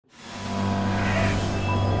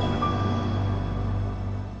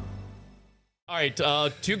All right.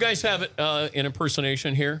 Do you guys have an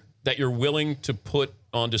impersonation here that you're willing to put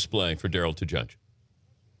on display for Darrell to judge?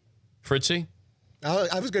 Fritzy?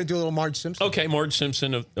 I was going to do a little Marge Simpson. Okay, Marge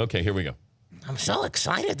Simpson. Okay, here we go. I'm so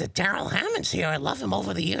excited that Darrell Hammond's here. I love him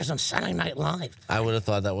over the years on Saturday Night Live. I would have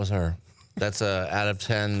thought that was her. That's out of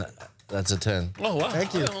 10. That's a 10. Oh, wow.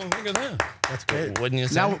 Thank you. Oh, look at that. That's great. Wouldn't you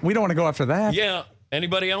say? Now, we don't want to go after that. Yeah.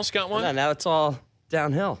 Anybody else got one? No, now it's all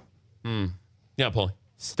downhill. Yeah, Paul.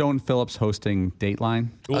 Stone Phillips hosting Dateline.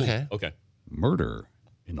 Ooh, Okay. Okay. Murder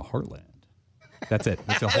in the Heartland. That's it.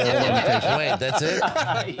 That's a whole invitation. Wait, that's it?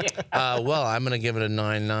 Well, I'm going to give it a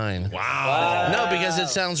 9.9. Wow. No, because it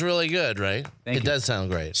sounds really good, right? Thank It you. does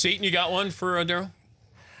sound great. Seton, you got one for Darrell?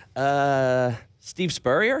 Steve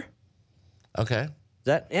Spurrier? Okay. Is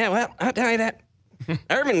that? Yeah, well, I'll tell you that.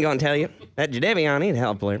 Urban gonna tell you. That Jadeveon ain't a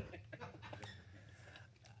hell player.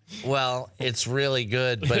 Well, it's really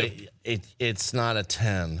good, but it's not a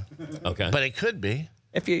 10. Okay. But it could be.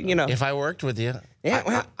 If you know. If I worked with you, Yeah,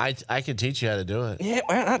 well- I could teach you how to do it. Yeah,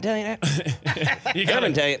 well, I'll tell you that. you gotta,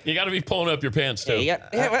 Urban tell you. You got to be pulling up your pants, too. Yeah,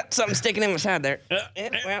 well, something sticking in my side there. Yeah,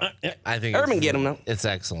 well, I think Urban get 'em, though. It's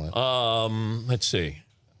excellent. Let's see.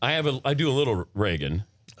 I do a little Reagan.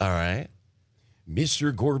 All right.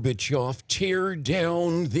 Mr. Gorbachev, tear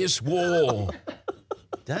down this wall.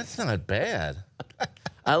 That's not bad.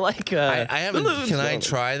 I like. I haven't. balloons Can I going.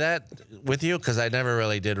 try that with you? Because I never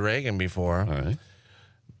really did Reagan before. All right.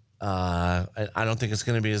 I don't think it's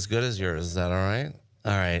going to be as good as yours. Is that all right?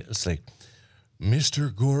 All right. It's like,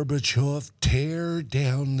 Mr. Gorbachev, tear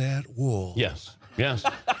down that wall. Yes. Yes.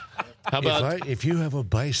 How about If you have a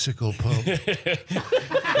bicycle pump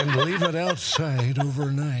and leave it outside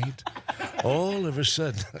overnight, all of a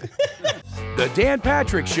sudden... The Dan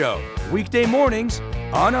Patrick Show, weekday mornings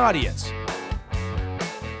on Audience.